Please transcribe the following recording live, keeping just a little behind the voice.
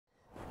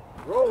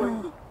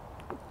Rolling.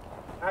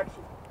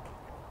 Action.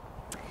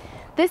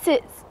 This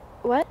is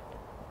what?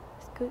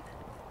 Scoot.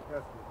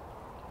 Yes.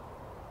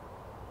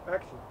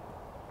 Action.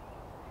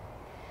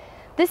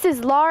 This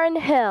is Lauren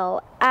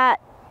Hill at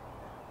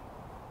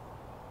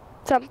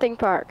something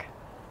park.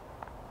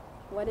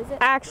 What is it?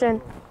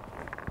 Action.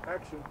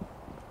 Action.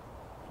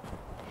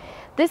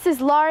 This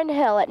is Lauren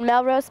Hill at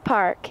Melrose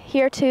Park,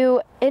 here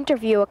to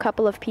interview a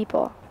couple of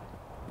people.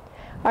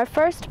 Our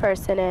first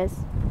person is,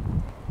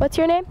 what's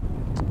your name?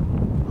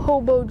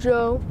 Hobo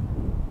Joe.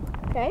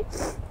 Okay.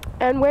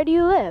 And where do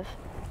you live?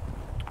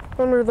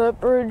 Under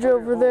that bridge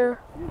over there.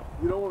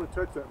 You don't want to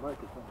touch that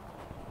microphone.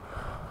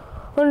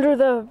 Under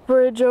the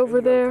bridge over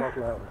You gotta there. Talk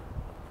louder.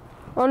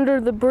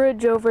 Under the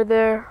bridge over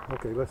there.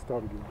 Okay, let's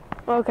start again.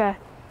 Okay.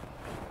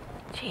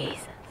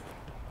 Jesus.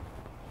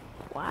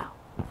 Wow.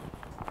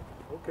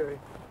 Okay.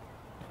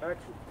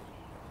 Action.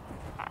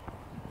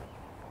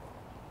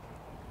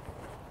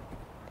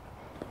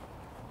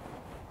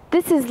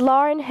 This is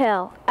Lauren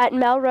Hill at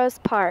Melrose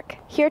Park,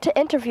 here to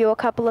interview a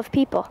couple of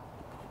people.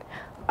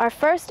 Our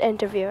first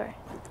interviewer.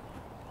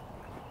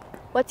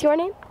 What's your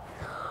name?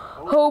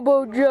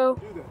 Hobo Joe.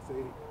 Do that,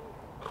 Sadie.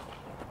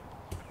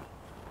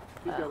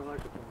 He's got a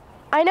microphone.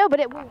 I know, but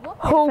it will look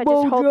if I Hobo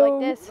just hold Joe.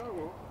 like this. No, it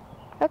won't.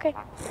 Okay.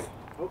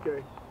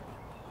 Okay.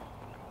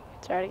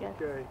 Start again.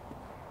 Okay.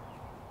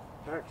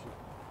 Action.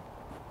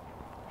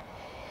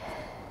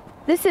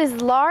 This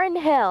is Lauren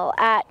Hill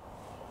at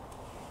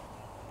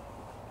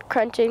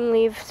Crunching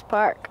Leaves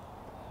Park.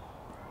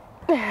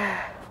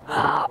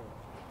 Action.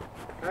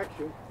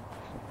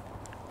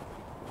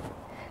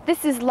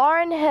 This is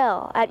Lauren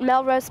Hill at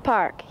Melrose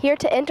Park, here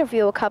to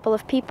interview a couple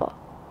of people.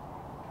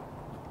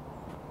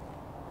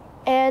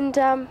 And,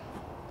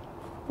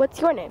 what's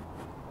your name?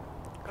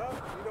 You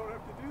don't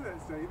have to do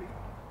that, Sadie.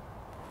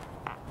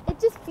 It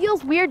just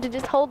feels weird to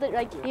just hold it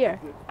right here.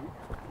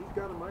 He's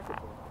got a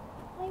microphone.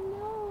 I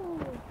know.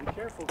 Be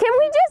careful. Can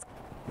we just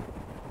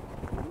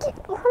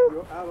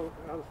You're out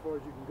as far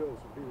as you can go,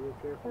 so be real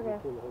careful. Okay. We'll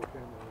pull the whole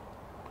camera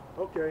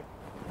in. Okay.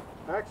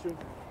 Action.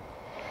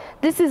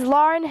 This is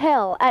Lauren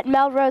Hill at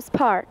Melrose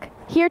Park,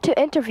 here to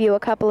interview a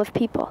couple of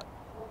people.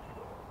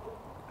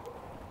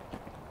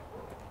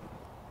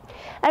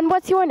 And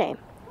what's your name?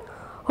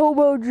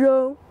 Hobo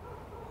Joe?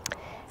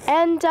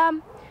 And,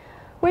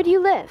 where do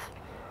you live?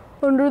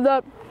 Under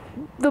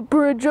the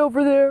bridge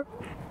over there.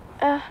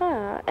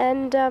 Uh-huh.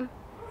 And,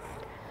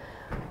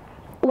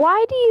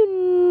 why do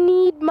you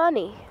need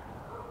money?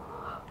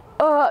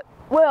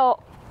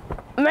 Well,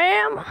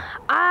 ma'am,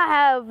 I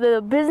have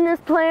the business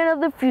plan of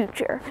the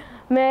future.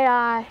 May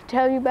I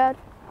tell you about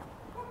it?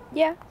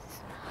 Yeah.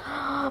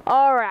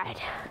 All right.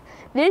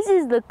 This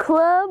is the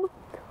club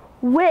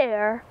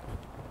where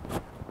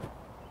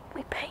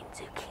we paint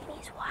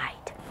zucchinis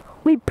white.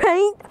 We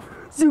paint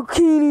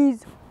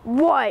zucchinis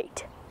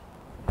white.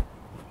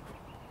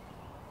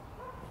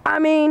 I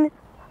mean,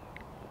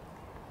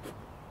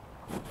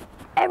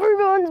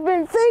 everyone's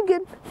been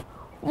thinking,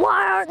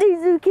 why aren't these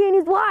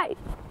zucchinis white?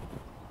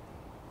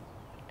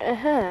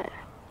 Uh-huh.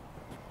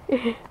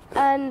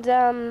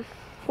 And,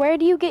 where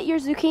do you get your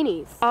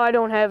zucchinis? I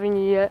don't have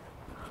any yet.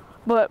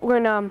 But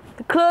when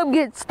the club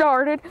gets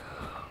started,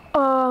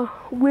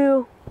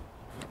 we'll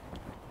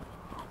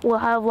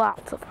have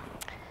lots of them.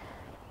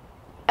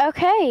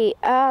 Okay,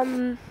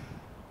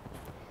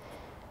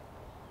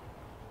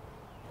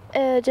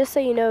 just so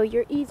you know,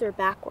 your E's are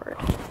backward.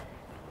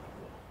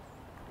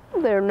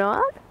 They're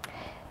not.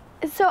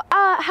 So,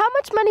 how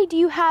much money do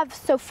you have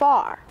so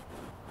far?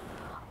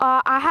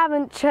 I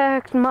haven't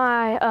checked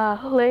my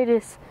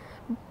latest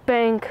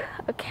bank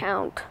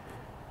account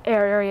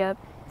area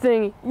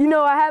thingy. You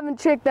know, I haven't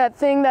checked that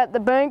thing that the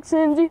bank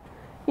sends you,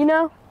 you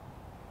know?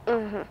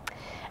 Mm-hmm.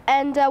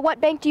 And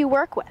what bank do you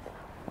work with?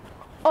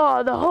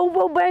 The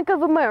Hobo Bank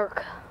of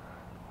America.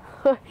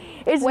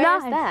 It's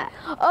Where's nice. that?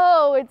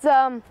 Oh, it's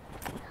on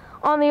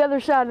the other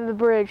side of the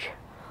bridge.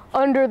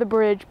 Under the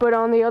bridge, but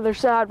on the other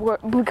side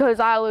because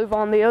I live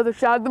on the other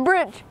side of the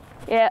bridge.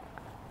 Yeah.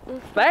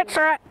 That's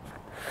right.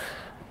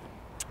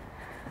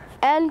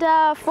 And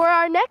for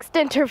our next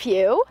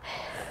interview,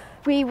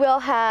 we will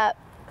have,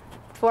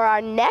 for our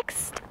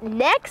next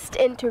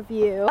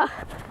interview,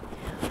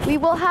 we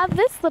will have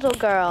this little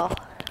girl.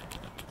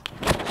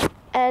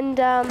 And,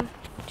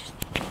 just,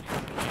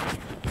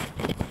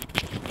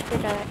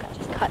 I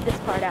just cut this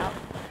part out.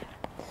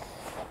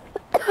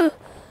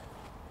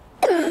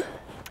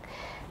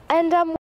 And,